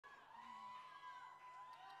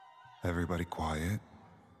Everybody quiet.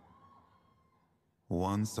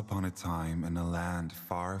 Once upon a time, in a land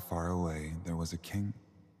far, far away, there was a king.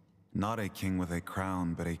 Not a king with a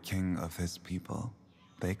crown, but a king of his people.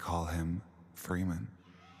 They call him Frimann,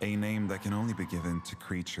 a name that can only be given to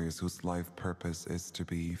creatures whose life purpose is to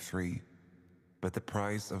be free. But the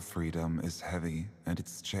price of freedom is heavy, and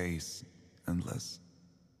its chase endless.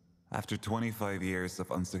 After 25 years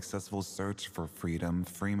of unsuccessful search for freedom,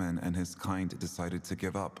 Frimann and his kind decided to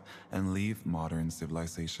give up and leave modern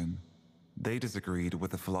civilization. They disagreed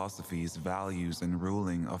with the philosophies, values, and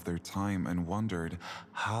ruling of their time and wondered,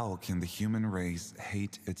 how can the human race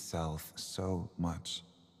hate itself so much?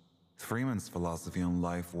 Frimann's philosophy on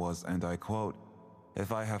life was, and I quote,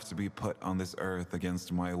 "If I have to be put on this earth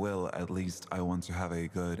against my will, at least I want to have a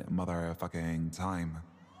good motherfucking time."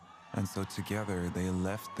 And so together they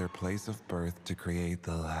left their place of birth to create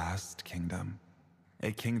the last kingdom.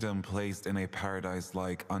 A kingdom placed in a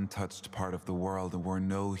paradise-like, untouched part of the world where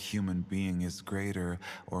no human being is greater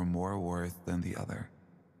or more worth than the other.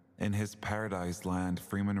 In his paradise land,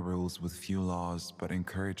 Frimann rules with few laws but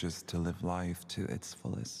encourages to live life to its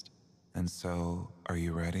fullest. And so, are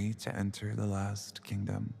you ready to enter the last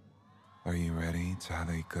kingdom? Are you ready to have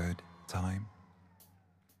a good time?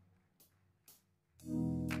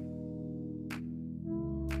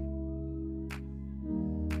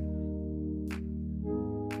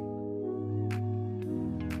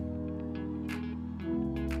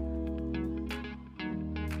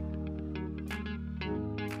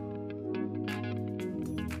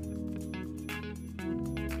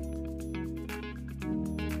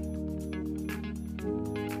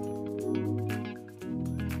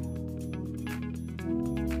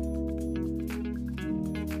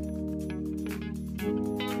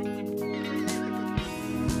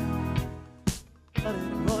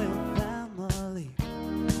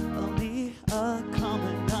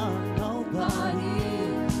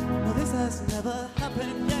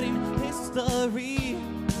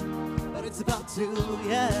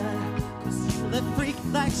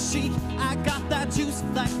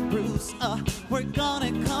 We're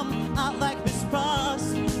gonna come out like Miss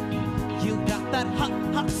Frost. You got that hot,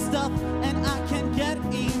 hot stuff, and I can't get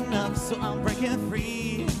enough, so I'm breaking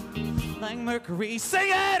free like Mercury. Sing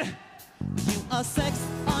it! You are sex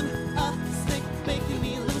on a stick, making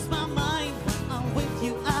me lose my mind. When I'm with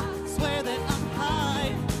you, I swear that I'm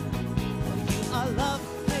high. You are love,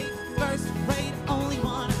 hate, first rate, only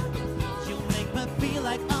one. You make me feel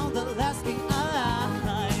like I'm the last king alive.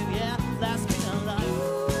 Yeah, last king alive.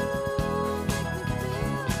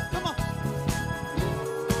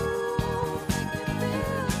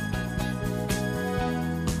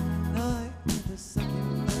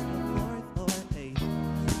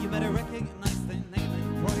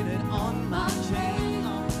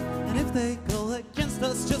 They go against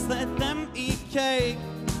us, just let them eat cake.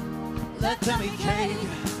 Let them eat cake.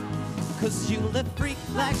 Cause you live freak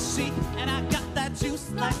like chic, and I got that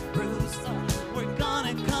juice like Bruce. We're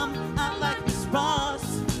gonna come out like Miss Ross.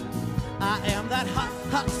 I am that hot,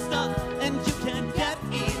 hot stuff, and you can't get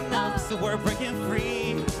enough, so we're breaking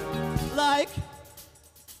free. Like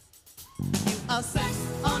you are sex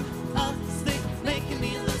on a stick, making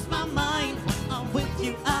me lose my mind. When I'm with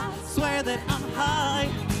you, I swear that I'm high.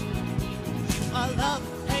 I love,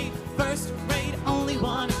 hate, first rate, only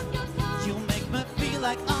one. You make me feel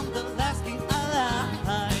like I'm the last king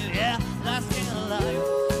alive. Yeah, last king alive.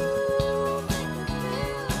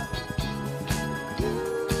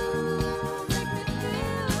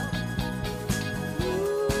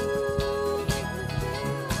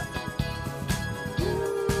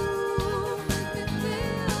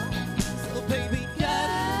 So baby, get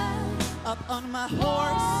up on my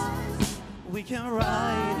horse. We can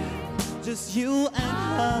ride. Just you and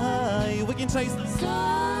I, we can chase the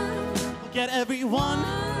sun, we'll get everyone,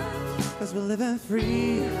 cause we're living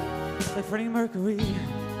free, like Freddie Mercury.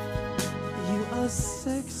 You are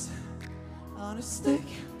sex on a stick,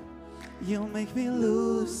 you make me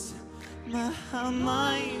lose my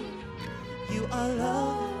mind. You are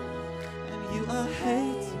love, and you are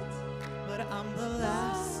hate, but I'm the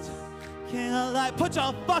last king alive. Put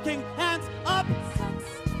your fucking hands up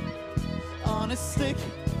on a stick.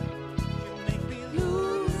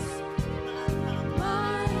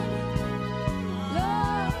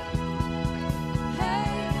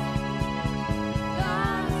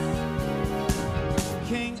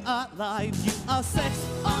 Alive, you are sex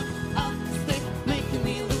on a stick, making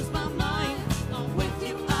me lose my mind. I'm with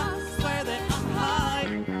you, I swear that I'm high.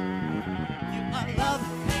 You are love,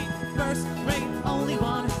 hate, first rate, only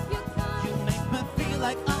one. You make me feel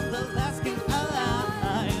like I'm the last king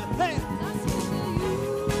alive. Hey!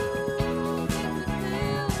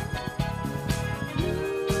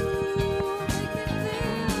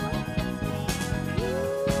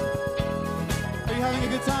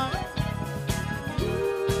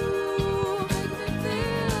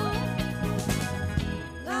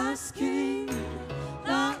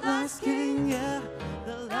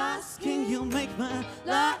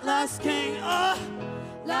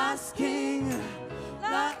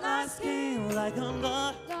 like I'm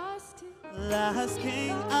the last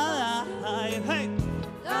king alive. Hey,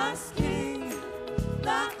 last king,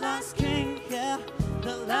 last king, yeah,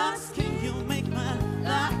 the last king. You make my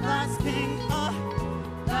last king.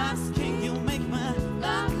 Last king, you make my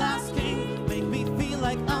last king. Make me feel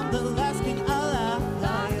like I'm the last king alive.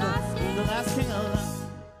 The last king alive.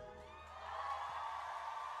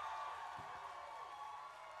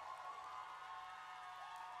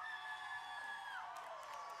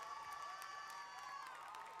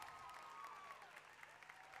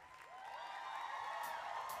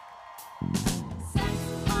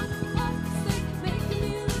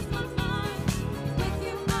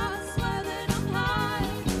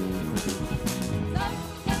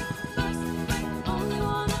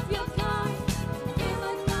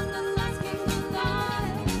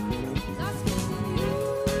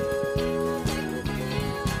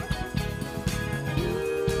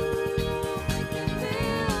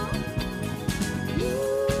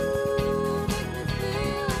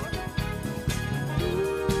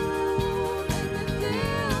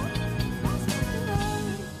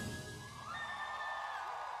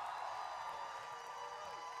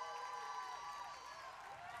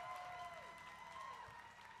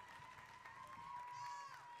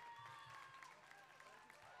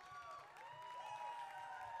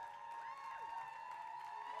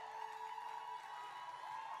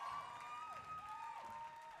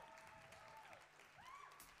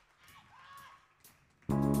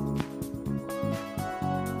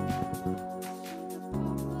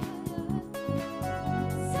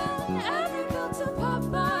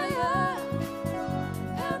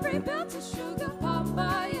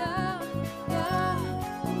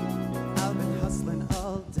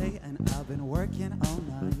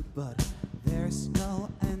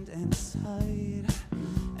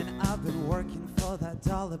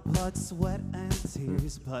 Blood, sweat, and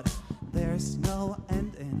tears, but there's no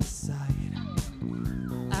end in sight.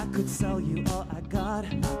 I could sell you all I got,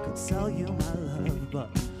 I could sell you my love, but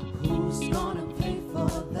who's gonna pay for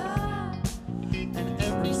that? And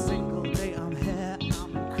every single day I'm here,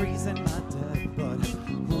 I'm increasing my debt, but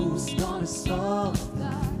who's gonna solve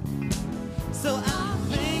that? So I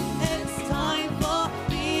think it's time for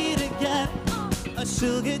me to get a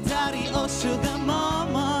sugar daddy or sugar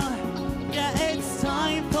mama. Yeah, it's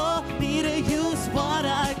time for me to use what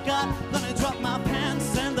I got. Gonna drop my pants,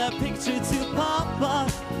 send that picture to Papa.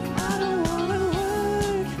 I don't wanna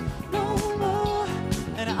work no more,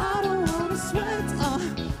 and I don't wanna sweat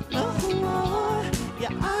no more.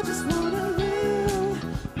 Yeah, I just wanna live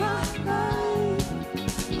my life.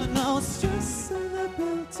 No stress, send that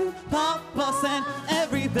bill to Papa. Send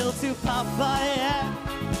every bill to Papa, yeah.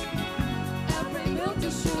 Every bill to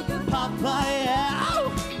sugar Papa, yeah.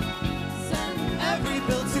 Ow! Every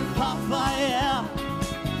bill to Papa, yeah.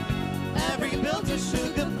 Every bill to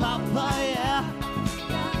sugar Papa, yeah.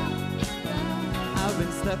 I've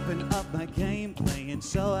been stepping up my game, playing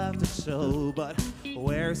show after show, but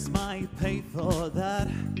where's my pay for that?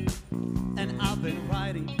 And I've been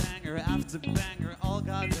writing banger after banger, all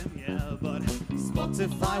goddamn yeah, but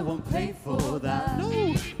Spotify won't pay for that. No,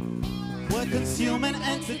 we're consuming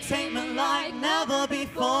entertainment like never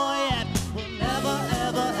before yet. We'll never,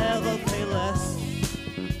 ever, ever pay less.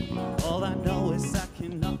 All I know is I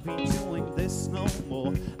cannot be doing this no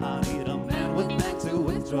more. I need a man with back to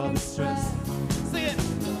withdraw the stress. See it.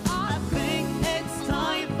 I think it's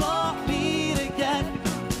time for me to get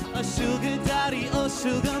a sugar daddy or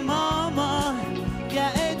sugar mama.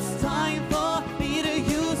 Yeah, it's time for me to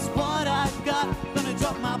use what I got. Gonna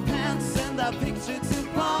drop my pants, send that picture to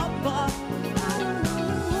Papa. I don't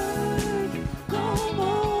wanna work no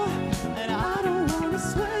more, and I don't wanna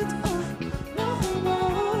sweat no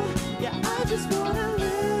more. Yeah, I just wanna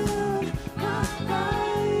live my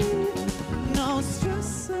life. No stress,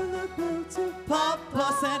 send that bill to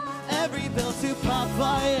Papa. Send every bill to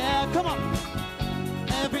Papa, yeah. Come on.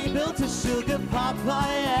 Every bill to sugar Papa,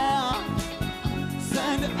 yeah.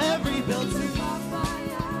 Send every bill to Papa,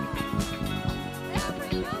 yeah. Every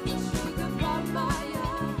bill to sugar Papa,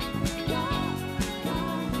 yeah. Yeah,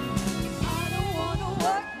 yeah. I don't wanna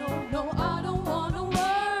work, no, I don't wanna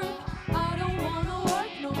work. I don't wanna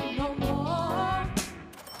work, no more.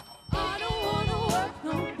 I don't wanna work,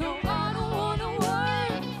 no, I don't wanna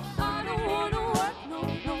work. I don't wanna work,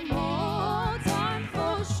 no more. Time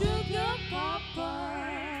for sugar Papa.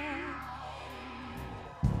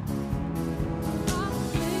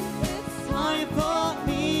 Time for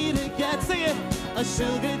me to get, sing it, a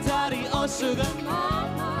sugar daddy or sugar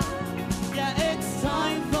mama. Yeah, it's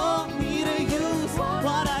time for me to use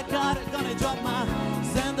what I got. Gonna drop my,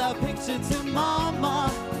 send that picture to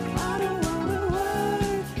Mama. I don't wanna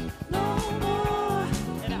work no more.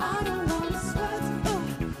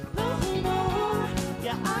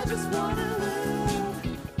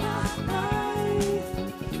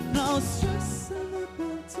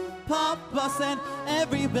 send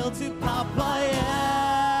every bill to Papa,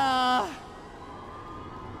 yeah.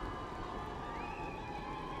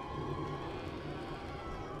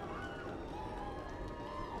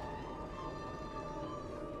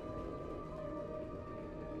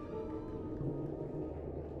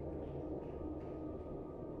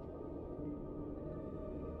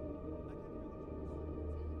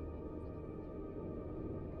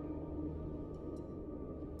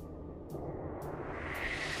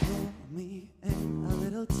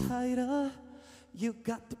 Tighter, you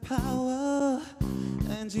got the power,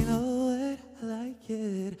 and you know it, I like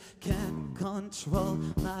it. Can't control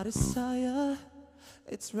my desire,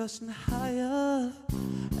 it's rushing higher,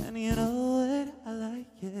 and you know it, I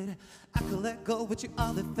like it. I could let go, but you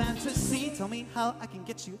are the fantasy. Tell me how I can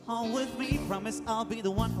get you home with me. Promise I'll be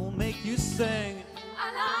the one who'll make you sing.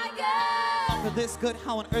 I like it. Offer this good,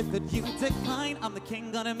 how on earth could you decline? I'm the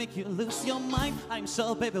king, gonna make you lose your mind. I'm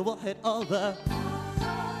sure, baby, we'll hit all the...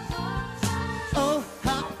 Oh,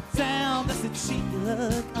 hot damn, that's a cheeky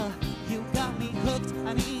look. You got me hooked,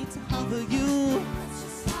 I need to hover you. That's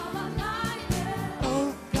just how I like it.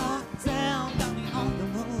 Oh, goddamn, got me on the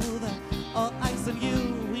move. All eyes on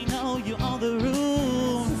you, we know you on the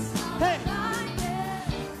room. Hey!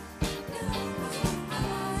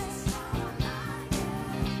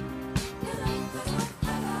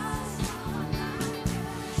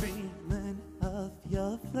 Dreaming of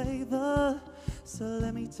your flavor. So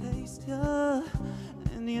let me taste ya,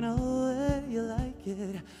 and you know it, you like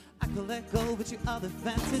it. I could let go, but you are the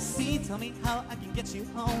fantasy. Tell me how I can get you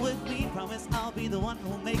home with me. Promise I'll be the one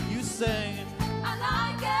who'll make you sing. I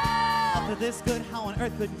like it. After this good, how on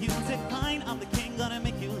earth could you decline? I'm the king, gonna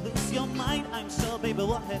make you lose your mind. I'm sure, baby,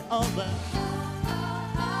 we'll head over.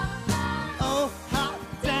 Oh, hot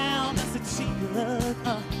damn, that's a cheeky look.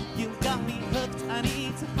 You got me hooked, I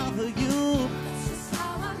need to hover you. That's just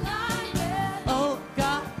how I like it. Oh,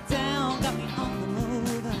 goddamn, got me on the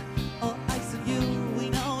move. Oh, eyes on you, we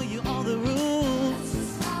know you on the roof. That's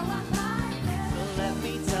just how I like it. So let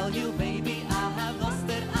me tell you, baby, I have lost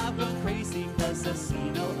it. I've gone crazy, cause I see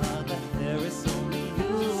no other. There is only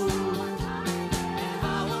you. And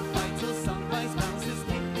I will fight till sunrise bounces,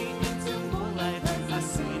 kick me into moonlight. I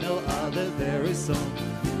see no other, there is only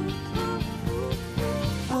you.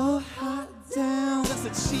 Oh, hot damn, that's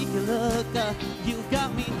a cheeky look. You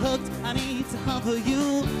got me hooked, I need to hover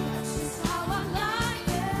you. That's just how I like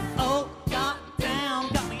it. Oh, goddamn,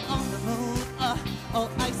 got me on the move. Oh,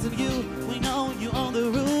 eyes on you, we know you on the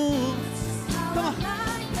roof. Come on.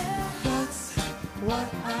 That's what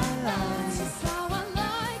I like. That's just how I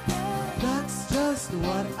like it. That's just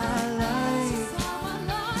what I like.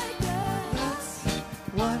 That's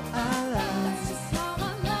what I like. That's how I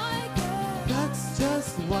like it. That's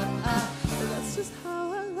just what I. That's just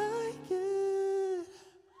how I like it.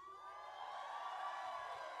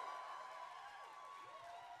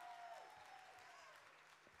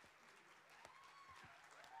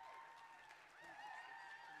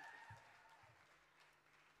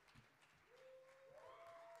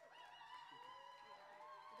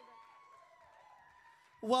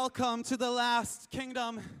 Welcome to the last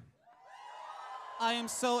kingdom. I am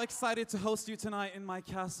so excited to host you tonight in my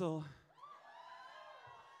castle.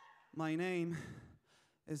 My name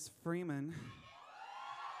is Frimann,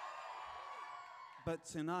 but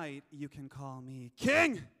tonight you can call me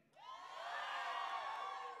King.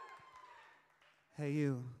 Hey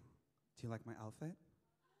you, do you like my outfit?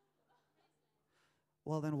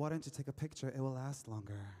 Well then why don't you take a picture, it will last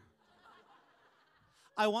longer.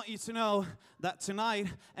 I want you to know that tonight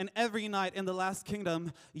and every night in the last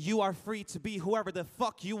kingdom, you are free to be whoever the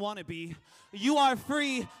fuck you want to be. You are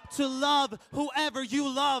free to love whoever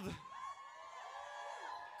you love.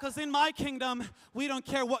 Because in my kingdom, we don't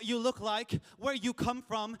care what you look like, where you come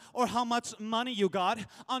from, or how much money you got.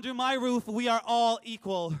 Under my roof, we are all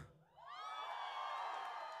equal.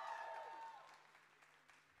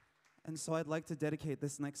 And so I'd like to dedicate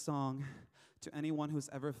this next song to anyone who's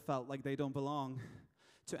ever felt like they don't belong.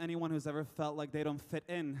 To anyone who's ever felt like they don't fit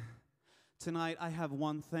in. Tonight, I have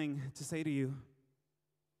one thing to say to you.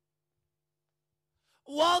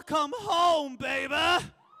 Welcome home, baby! Thank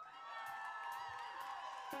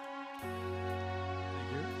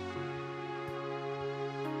you.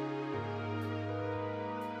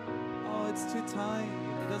 Oh, it's too tight.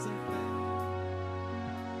 It doesn't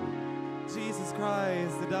fit. Jesus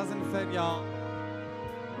Christ, it doesn't fit, y'all.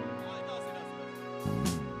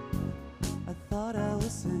 I thought I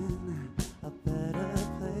was in a better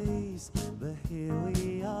place, but here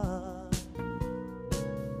we are.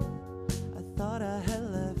 I thought I had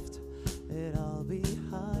left it all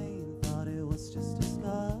behind, thought it was just a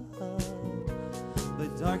scar.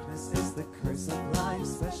 But darkness is the curse.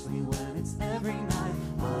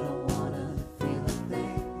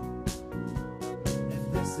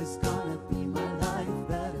 this is gonna be my life,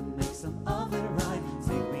 better make some of it right.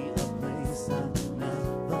 Take me a place I've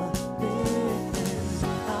never been.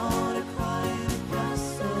 I wanna cry in a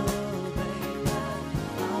castle, baby.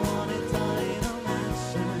 I wanna die in a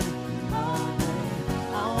mansion all day.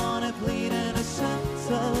 I wanna bleed in a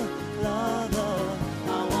chateau, lover. I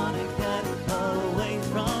wanna get away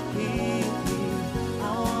from here. I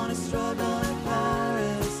wanna struggle in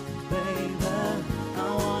Paris, baby. I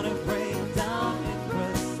wanna break down in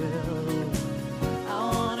Brazil. I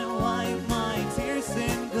wanna wipe my tears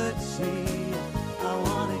in Gucci. I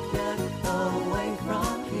wanna get away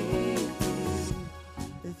from here.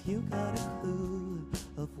 If you got a clue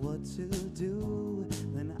of what to do,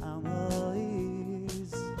 then I'm all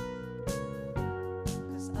ears.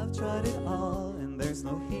 'Cause I've tried it all and there's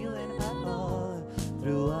no healing at all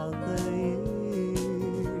throughout the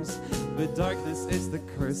years. But darkness is the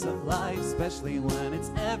curse of life, especially when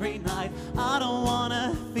it's every night. I don't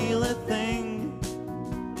wanna feel a thing.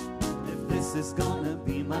 If this is gonna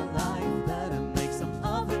be my life, better make some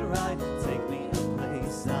of it right. Take me a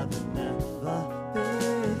place I've never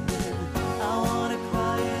been. I wanna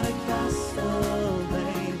cry in a castle,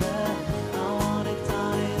 baby. I wanna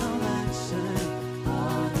die in a mansion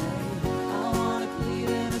all day. I wanna bleed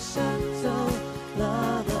in a chateau,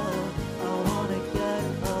 lover. I wanna get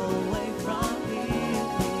away from here.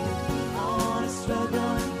 I wanna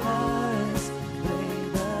struggle in Paris,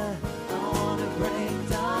 baby. I wanna break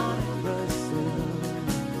down in Brazil.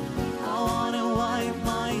 I wanna wipe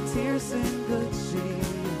my tears in Gucci.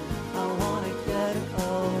 I wanna get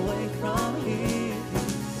away from here.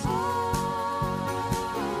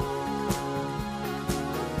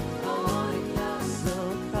 I want a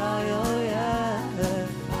castle cry, oh yeah.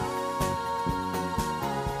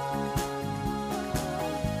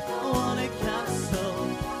 I want a castle.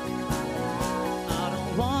 I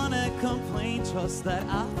don't wanna complain, trust that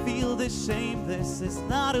I feel the shame. This is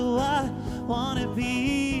not who I wanna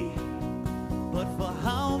be. But for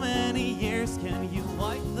how many years can you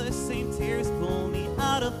wipe the same tears, pull me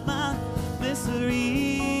out of my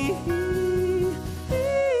misery?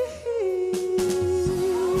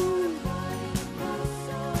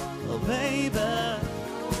 Oh baby,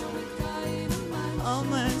 I'll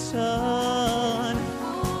mention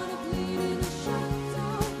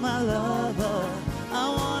my lover. I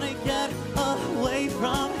wanna get away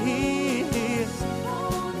from here.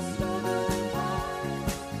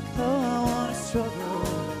 Oh, I wanna struggle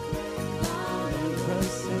and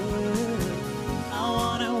proceed. I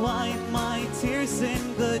wanna wipe my tears in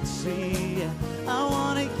Gucci. I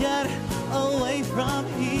wanna get away from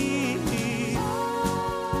here.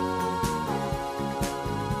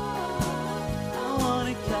 I want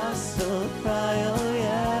a castle cry, oh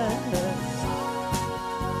yeah.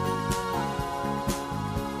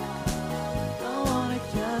 I want a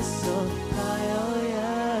castle cry, oh yeah.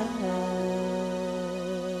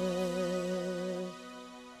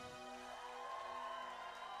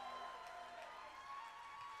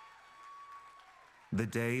 The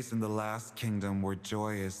days in the last kingdom were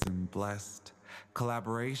joyous and blessed.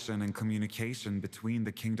 Collaboration and communication between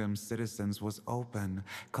the kingdom's citizens was open,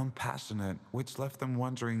 compassionate, which left them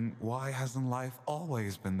wondering, why hasn't life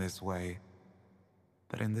always been this way?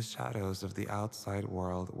 But in the shadows of the outside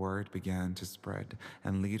world, word began to spread,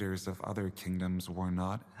 and leaders of other kingdoms were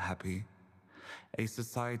not happy. A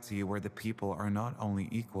society where the people are not only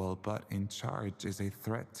equal but in charge is a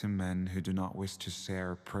threat to men who do not wish to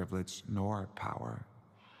share privilege nor power.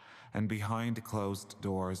 And behind closed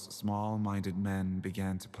doors, small-minded men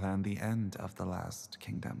began to plan the end of the last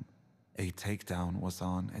kingdom. A takedown was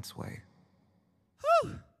on its way.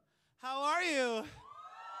 Whew! How are you?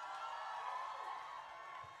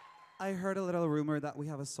 I heard a little rumor that we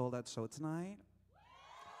have a sold-out show tonight.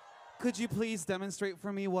 Could you please demonstrate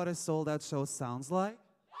for me what a sold-out show sounds like?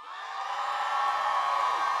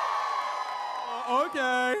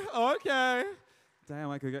 Okay. Damn,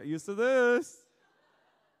 I could get used to this.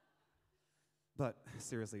 But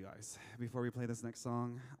seriously, guys, before we play this next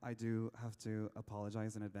song, I do have to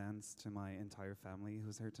apologize in advance to my entire family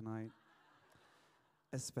who's here tonight.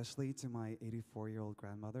 Especially to my 84-year-old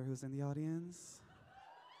grandmother who's in the audience.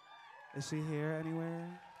 Is she here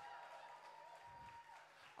anywhere?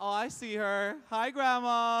 Oh, I see her. Hi,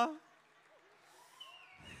 Grandma.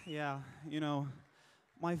 Yeah, you know,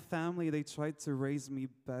 my family, they tried to raise me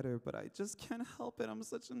better, but I just can't help it. I'm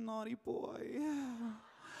such a naughty boy.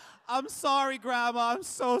 I'm sorry, Grandma. I'm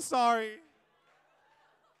so sorry.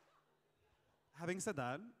 Having said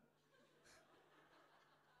that,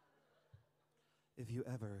 if you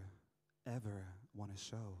ever want a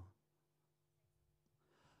show,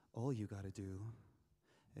 all you gotta do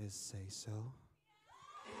is say so.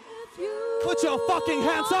 Put your fucking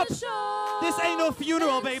hands up. This ain't no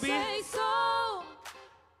funeral, baby.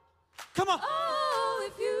 Come on. Oh,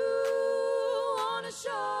 if you wanna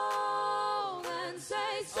show, then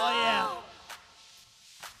say so. Oh, yeah.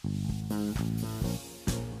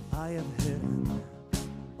 I am hidden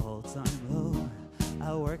all time low.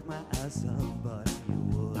 I work my ass off, but you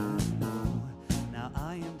wouldn't know. Now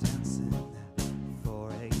I am dancing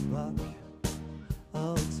for $1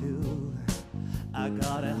 or $2. I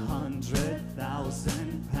got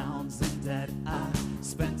 100,000 pounds in debt. I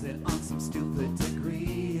spent it on some stupid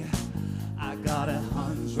degree. I got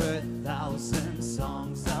 100,000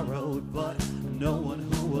 songs I wrote, but no one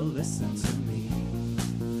who will listen to me.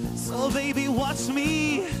 So baby, watch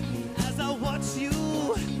me as I watch you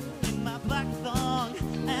in my black thong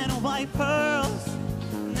and white pearls.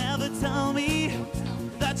 Never tell me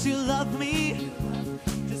that you love me.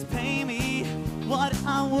 Just pay me what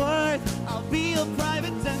I'm worth. I'll be a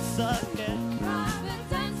private dancer, yeah. Private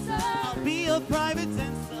dancer. I'll be a private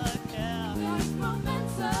dancer, yeah.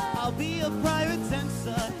 I'll be a private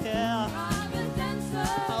dancer, yeah. Private dancer.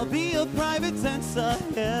 I'll be a private dancer,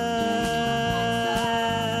 yeah.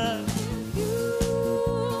 If you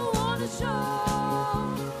wanna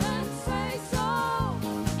show, then say so.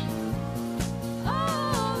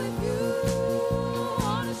 Oh, if you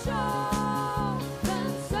wanna show, then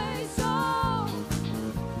say so.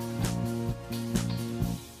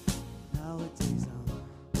 Nowadays I'm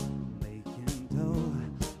making dough.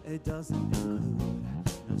 It doesn't include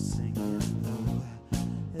no singing though.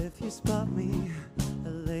 If you spot me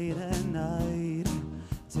late at night,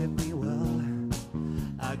 tip me well.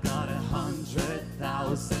 I got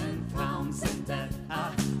 100,000 pounds in debt.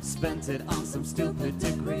 I spent it on some stupid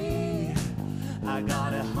degree. I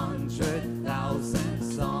got 100,000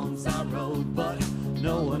 songs I wrote, but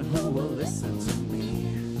no one who will listen to me.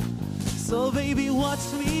 So baby,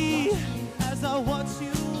 watch me as I watch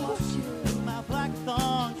you in my black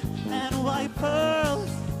thong and white pearls.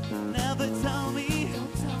 Never tell me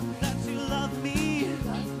that you love me.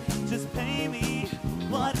 Just pay me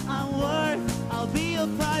what I'm worth. I'll be a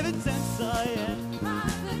private dancer, yeah.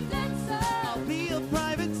 Private dancer. I'll be a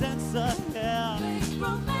private dancer, yeah. Big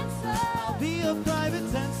romancer. I'll be a private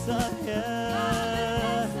dancer,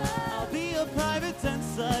 yeah. I'll be a private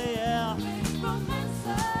dancer, yeah. Big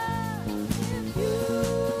romancer. If you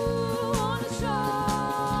wanna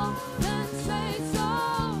show, then say so.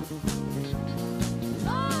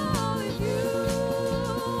 Oh, if you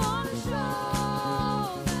wanna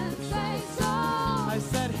show, then say so. I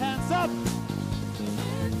said hands up.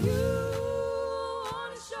 If you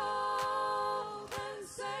wanna show, then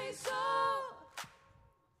say so.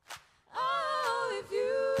 Oh, if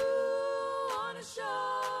you wanna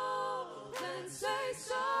show, then say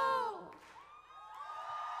so.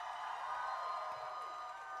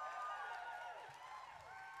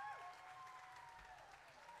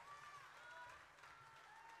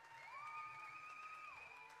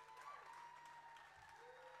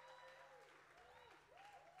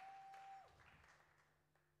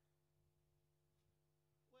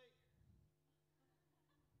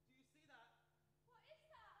 Do you see that? What is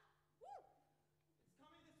that? It's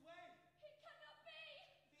coming this way. It cannot be.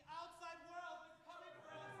 The outside world is coming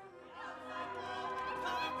for us. The outside world is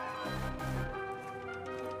coming for us.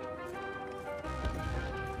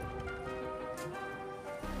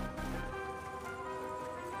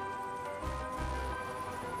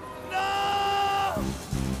 No!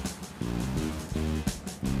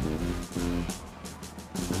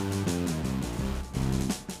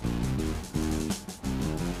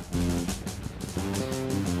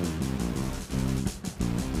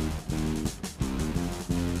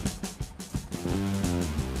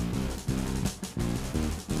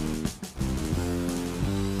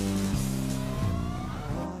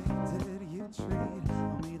 Why did you treat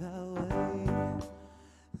me that way?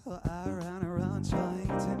 Oh, I ran around trying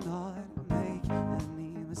to not make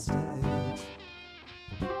any mistakes.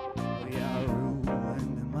 Yeah, I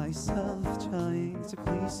ruined myself trying to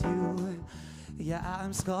please you. Yeah,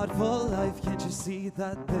 I'm scarred for life. Can't you see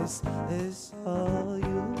that this is all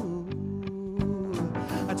you?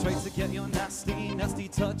 I tried to get your nasty, nasty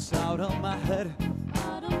touch out of my head.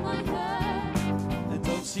 Out of my head. And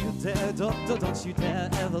don't you dare, doctor, don't you dare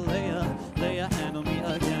ever lay a hand on me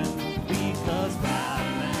again. Because bad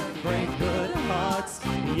men break good hearts.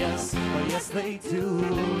 Yes, oh yes they do.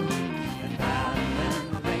 And bad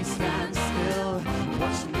men, they stand still,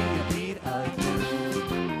 watch me beat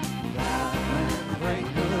again. Bad men break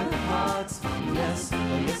good hearts. Yes,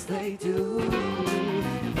 oh yes they do.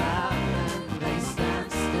 Bad men, they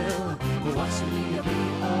stand still, watch me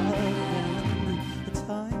beat again.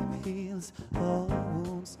 Time heals all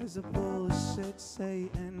wounds. downstairs of bullshit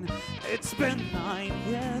saying it's been 9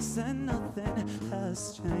 years and nothing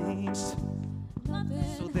has changed.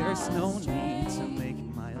 So there's no need to make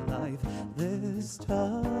my life this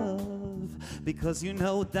tough, because you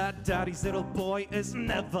know that daddy's little boy is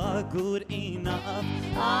never good enough.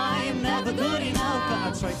 I'm never good enough.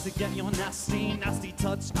 I tried to get your nasty, nasty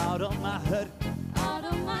touch out of my head. Out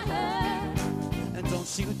of my head. And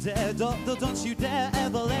don't you dare, don't you dare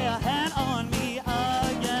ever lay a hand on me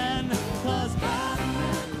again. Cause bad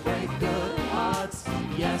men break good hearts.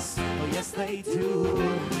 Yes, oh yes they do.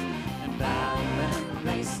 And bad men,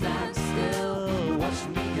 they stand still. Watch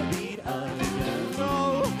me get beat again.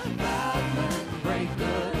 No, bad men break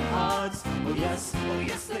good hearts. Oh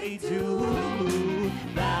yes they do.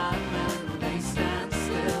 Bad men, they stand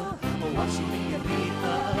still. Watch me get beat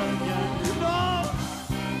again. No!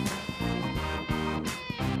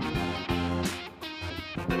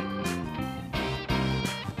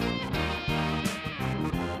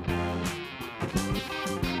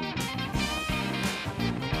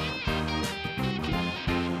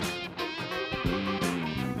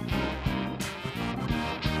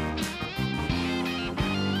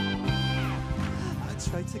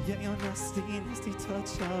 Tried to get your nasty, nasty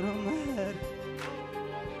touch out of my head.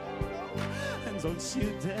 And don't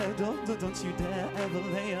you dare, don't you dare ever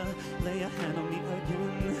lay a hand on me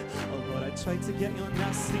again. Oh, but I tried to get your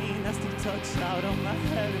nasty, nasty touch out of my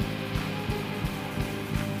head.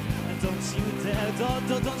 And don't you dare,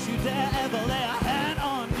 don't you dare ever lay a hand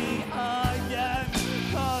on me again.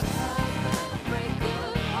 Cause Break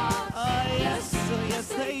good hearts. yes, oh yes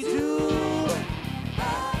they do.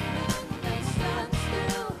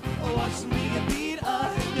 Watch me get beat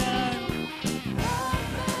again.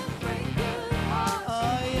 Break good hearts.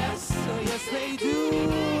 Oh yes they do.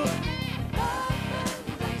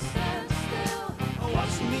 They stand still.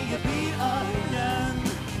 Watch me get beat again.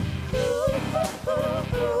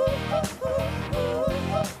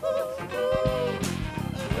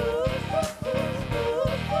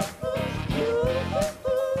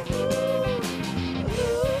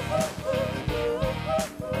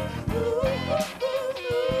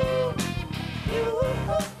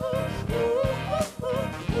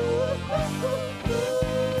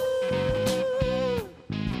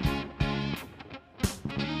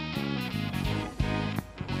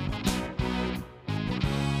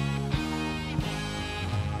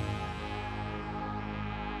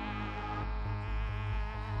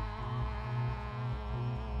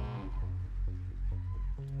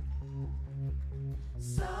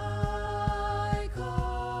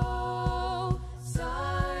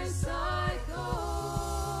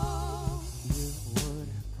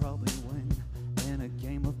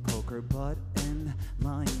 But in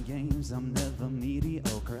mind games I'm never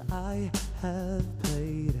mediocre. I have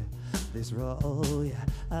played this role, yeah,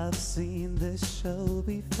 I've seen this show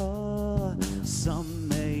before. Some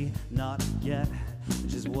may not get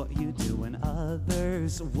just what you do, and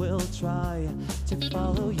others will try to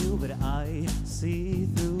follow you, but I see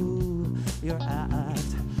through your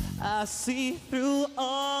act. I see through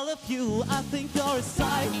all of you. I think you're a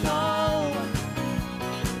psycho.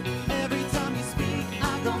 Every time you speak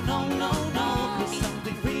I go no, no, no, 'cause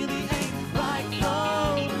something really ain't right,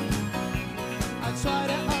 no. I try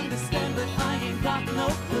to understand but I ain't got no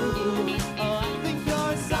clue. Oh, I think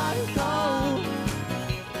you're a psycho.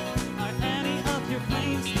 Are any of your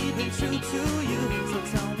claims even true to you? So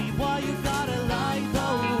tell me why you gotta lie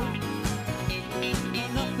though.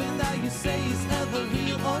 Nothing that you say is ever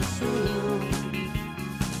real or true.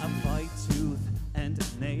 I fight tooth and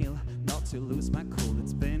nail not to lose my cool.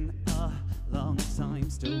 It's been a long time,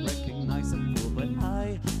 still recognize a fool, but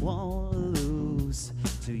I won't lose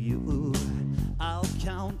to you. I'll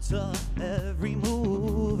counter every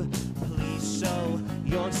move. Please show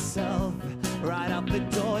yourself right out the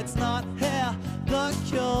door. It's not here the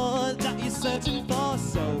cure that you're searching for,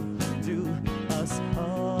 so do us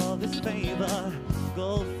all this favor.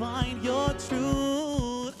 Go find your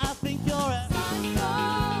truth. I think you're a psycho.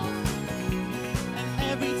 And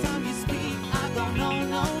every time you speak I go no,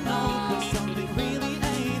 no, no, 'cause something really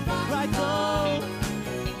ain't right though.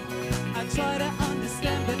 I try to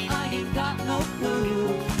understand but I ain't got no clue.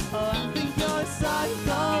 Oh, I think you're a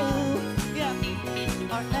psycho.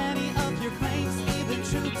 Yeah. Are any of your claims even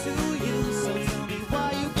true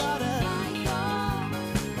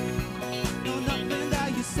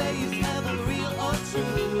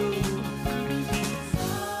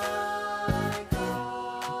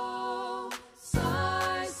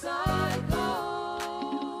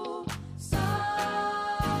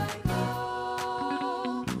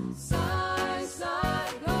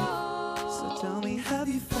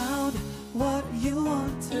you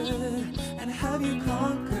wanted? And have you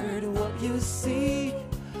conquered what you seek?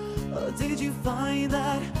 Or did you find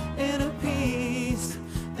that inner peace?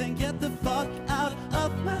 Then get the fuck out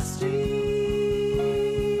of my street.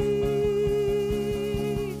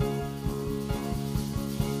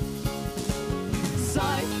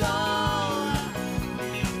 Psycho.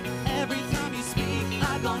 Every time you speak,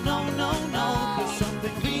 I go no, no, no, 'cause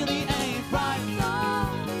something really ain't right.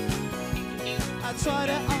 I try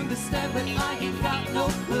to understand, but I ain't got no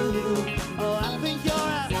clue. Oh, I think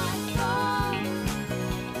you're a psycho.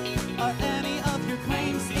 Are any of your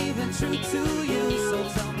claims even true to you? So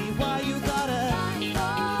tell me why you gotta psycho.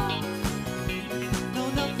 No,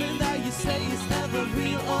 nothing that you say is ever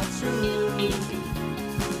real or true.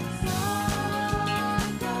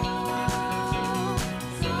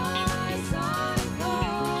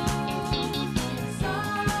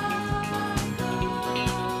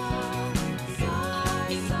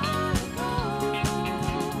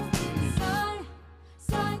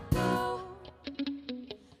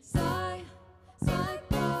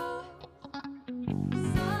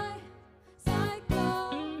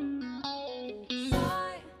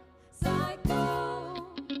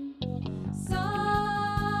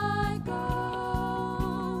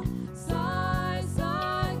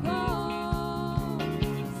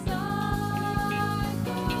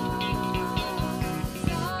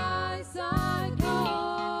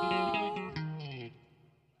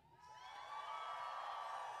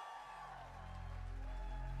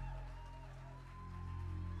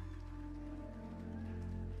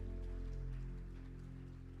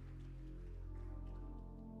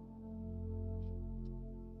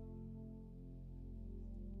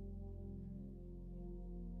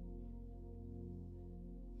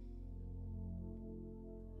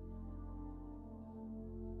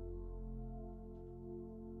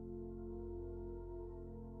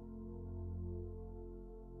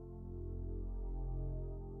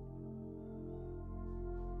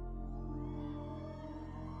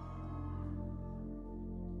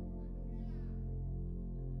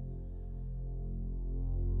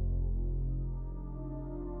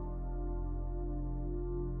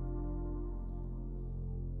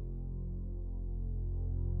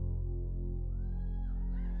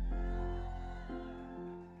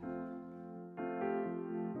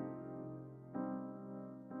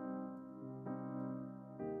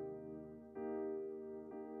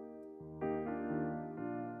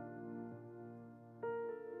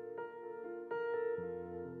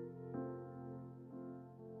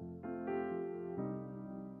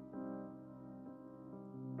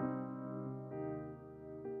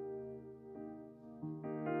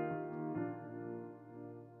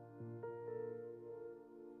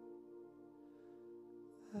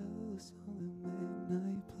 I was on the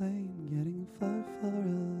midnight plane, getting far, far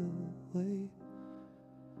away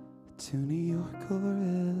to New York or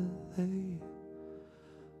LA,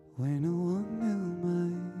 where no one knew my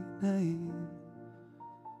name.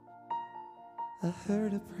 I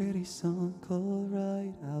heard a pretty song called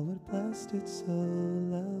Right, I would blast it so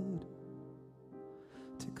loud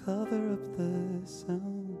to cover up the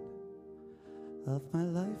sound of my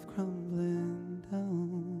life crumbling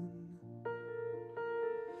down.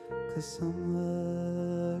 'Cause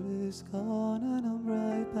summer is gone and I'm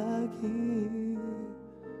right back here,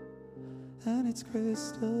 and it's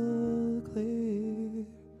crystal clear,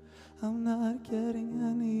 I'm not getting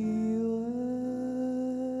anywhere.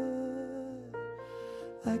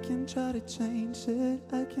 I can try to change it,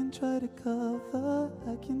 I can try to cover,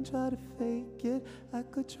 I can try to fake it, I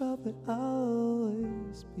could try but I'll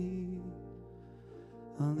always be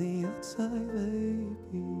on the outside,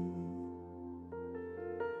 baby.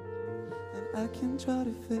 I can try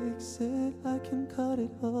to fix it, I can cut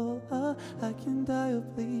it all out, I can dye or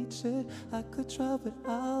bleach it, I could try but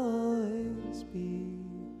I'll always be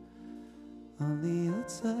on the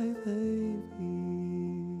outside, baby.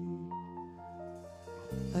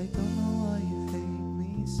 I don't know why you hate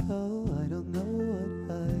me so, I don't know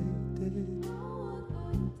what I did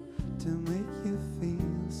to make you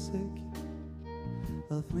feel sick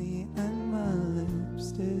of me and my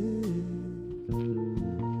lipstick.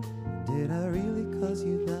 Did I really cause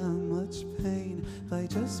you that much pain by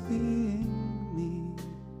just being me?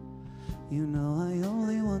 You know I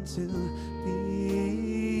only want to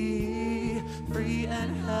be free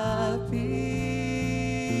and happy.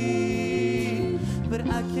 But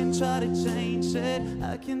I can try to change it,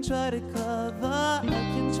 I can try to cover, I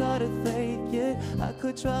can try to fake it, I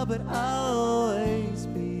could try but I'll always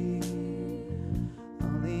be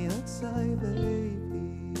on the outside, baby.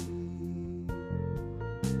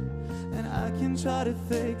 I can try to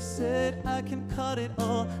fix it, I can cut it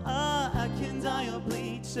all, I can die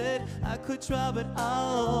change it. I could try, but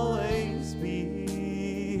I'll always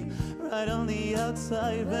be right on the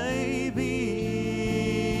outside, baby.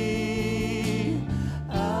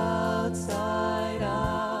 Outside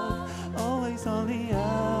out, always on the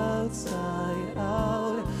outside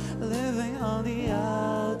out, living on the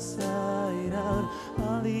outside out,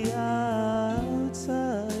 on the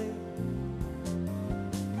outside.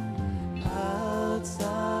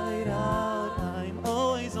 Outside out, I'm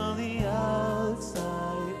always on the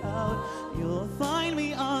outside out. You'll find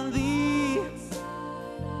me on the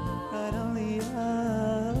right on the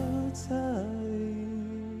outside.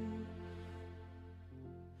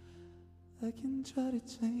 I can try to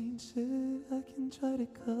change it, I can try to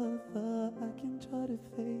cover, I can try to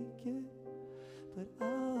fake it, but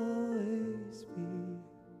I'll always be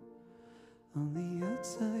on the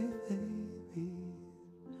outside, baby.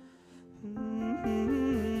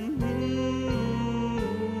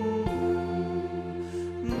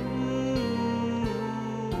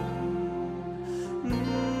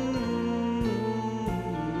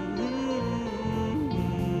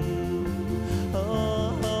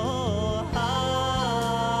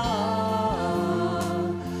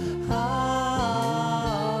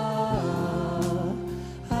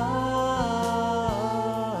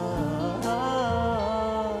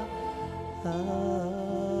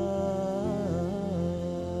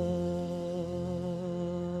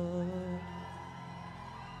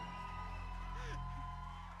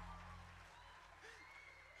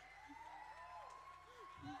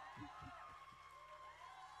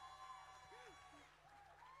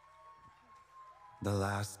 The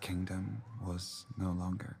last kingdom was no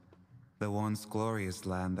longer. The once glorious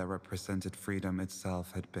land that represented freedom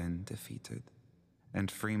itself had been defeated,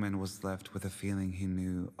 and Frimann was left with a feeling he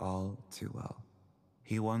knew all too well.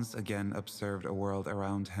 He once again observed a world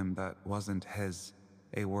around him that wasn't his,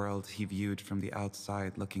 a world he viewed from the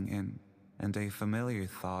outside looking in, and a familiar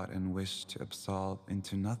thought and wish to absolve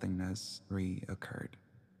into nothingness reoccurred.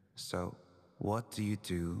 So, what do you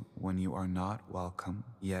do when you are not welcome,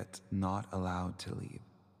 yet not allowed to leave?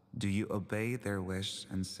 Do you obey their wish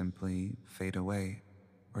and simply fade away?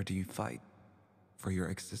 Or do you fight for your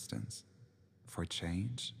existence, for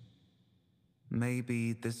change?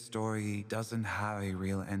 Maybe this story doesn't have a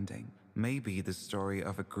real ending. Maybe the story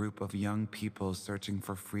of a group of young people searching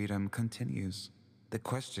for freedom continues. The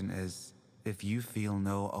question is, if you feel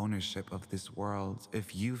no ownership of this world,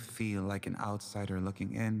 if you feel like an outsider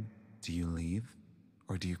looking in, do you leave,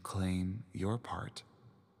 or do you claim your part?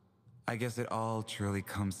 I guess it all truly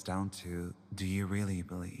comes down to, do you really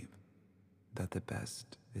believe that the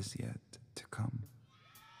best is yet to come?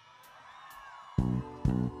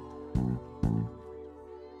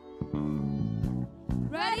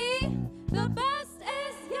 Ready? The best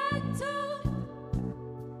is yet to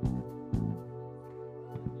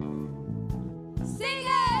sing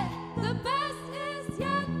it. The best is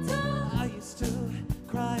yet to. I used to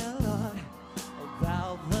cry a lot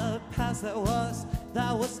about the past that was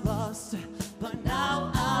lost, but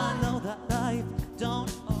now I know that life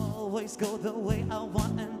don't always go the way I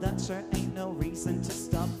want, and that sure ain't no reason to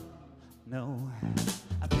stop. No,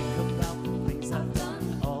 I think about the things I've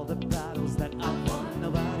done, all the battles that I've won.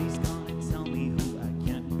 Nobody's gonna tell me who I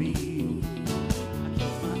can be. I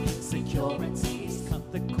killed my insecurities,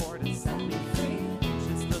 cut the cord and set me free.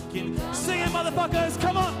 Just looking, sing it, motherfuckers,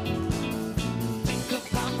 come on!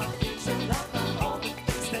 Think about my future, about all the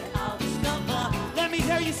things that I'll discover. Let me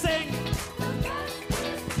hear you sing.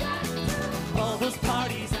 All those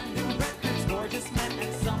parties and new records, gorgeous men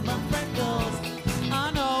and summer freckles.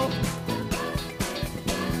 I know.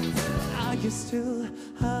 I used to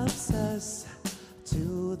obsess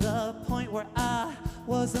to the point where I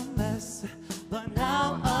was a mess, but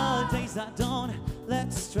nowadays I don't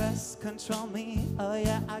let stress control me. Oh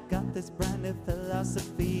yeah, I got this brand new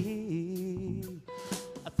philosophy.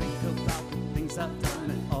 I think about the things I've done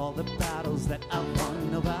and all the battles that I've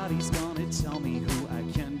won. Nobody's gonna tell me who I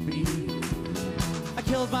can be. I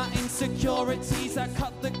killed my insecurities, I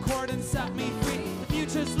cut the cord and set me free. The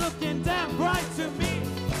future's looking damn bright to me.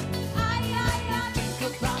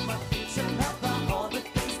 Think about my future, about all the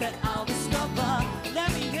things that I'll discover.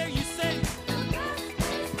 Let me hear you sing.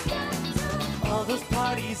 All those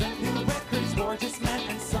parties and new records, gorgeous men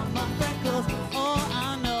and summer freckles. Oh,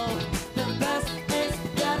 I know the best is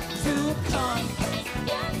yet to come.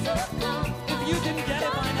 If you didn't get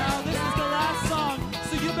it by now, this is the last song,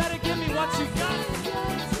 so you better give me what you got.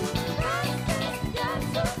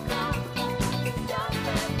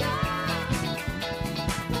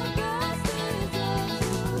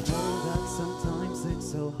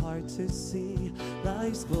 To see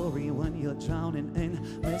life's glory when you're drowning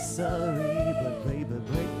in misery, but Baby,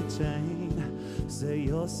 break the chain. Set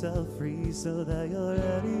yourself free so that you're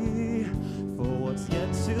ready for what's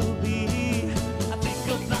yet to be. I think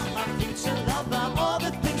about my future lover, all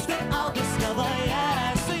the things that I'll discover.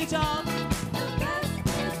 Yeah, say John.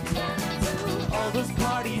 All those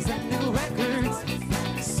parties and new records,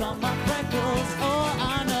 summer freckles. Oh,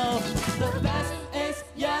 I know the best is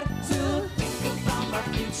yet to. Think about my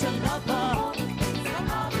future lover.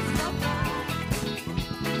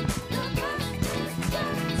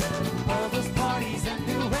 All those parties and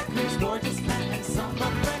new records, gorgeous men and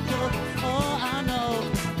summer freckles. Oh, I know.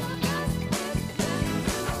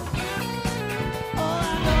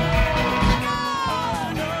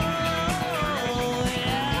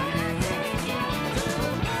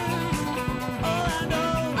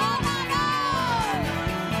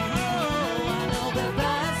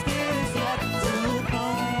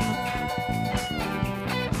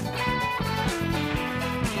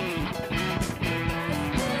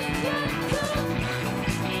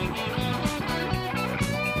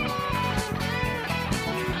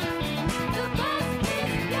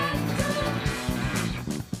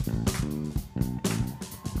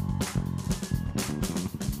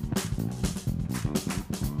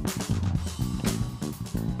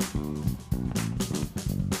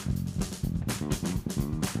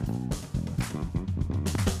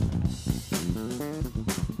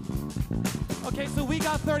 Okay, so we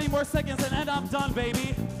got 30 more seconds and then I'm done,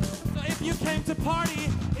 baby. So if you came to party,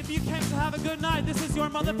 if you came to have a good night, this is your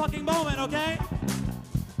motherfucking moment, okay?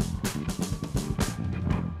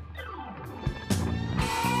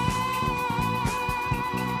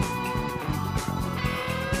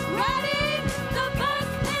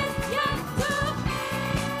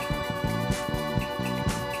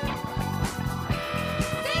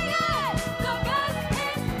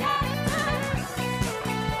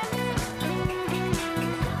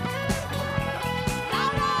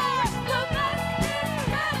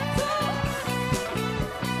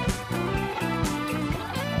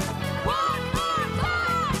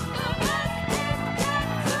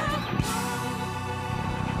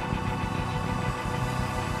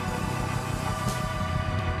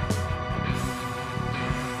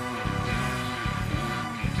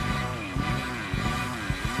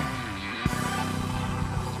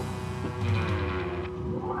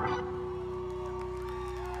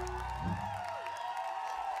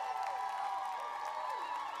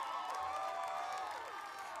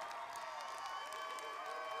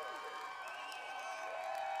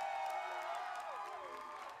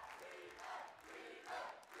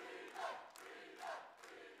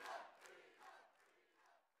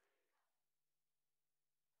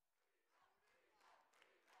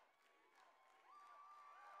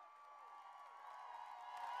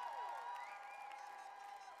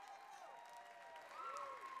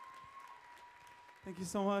 Thank you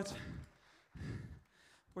so much.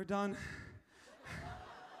 We're done.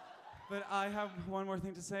 But I have one more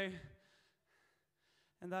thing to say.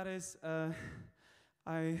 And that is,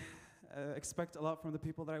 I expect a lot from the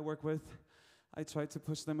people that I work with. I try to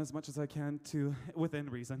push them as much as I can to, within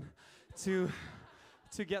reason, to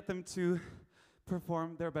get them to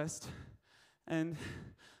perform their best. And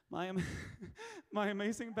my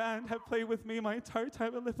amazing band have played with me my entire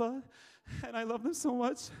time at Lipa, and I love them so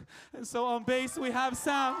much. And so on bass we have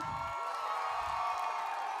Sam,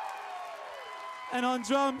 and on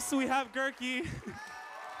drums we have Gurkirat,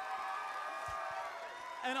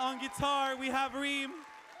 and on guitar we have Ream,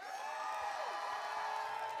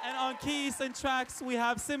 and on keys and tracks we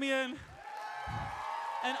have Simeon,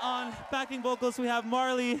 and on backing vocals we have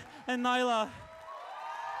Marli and Naila.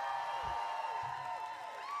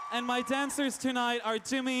 And my dancers tonight are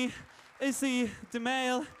Jimmy, Issy,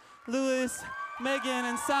 Demail, Lewis, Megan,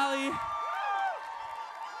 and Sally.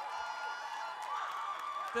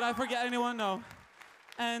 Did I forget anyone? No.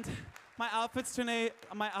 And my outfits tonight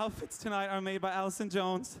are made by Alison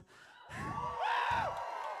Jones.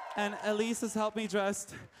 And Elise has helped me dress.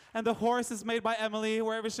 And the horse is made by Emily,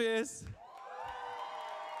 wherever she is.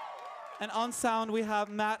 And on sound we have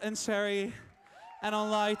Matt and Sherry. And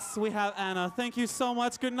on lights, we have Anna. Thank you so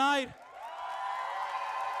much. Good night.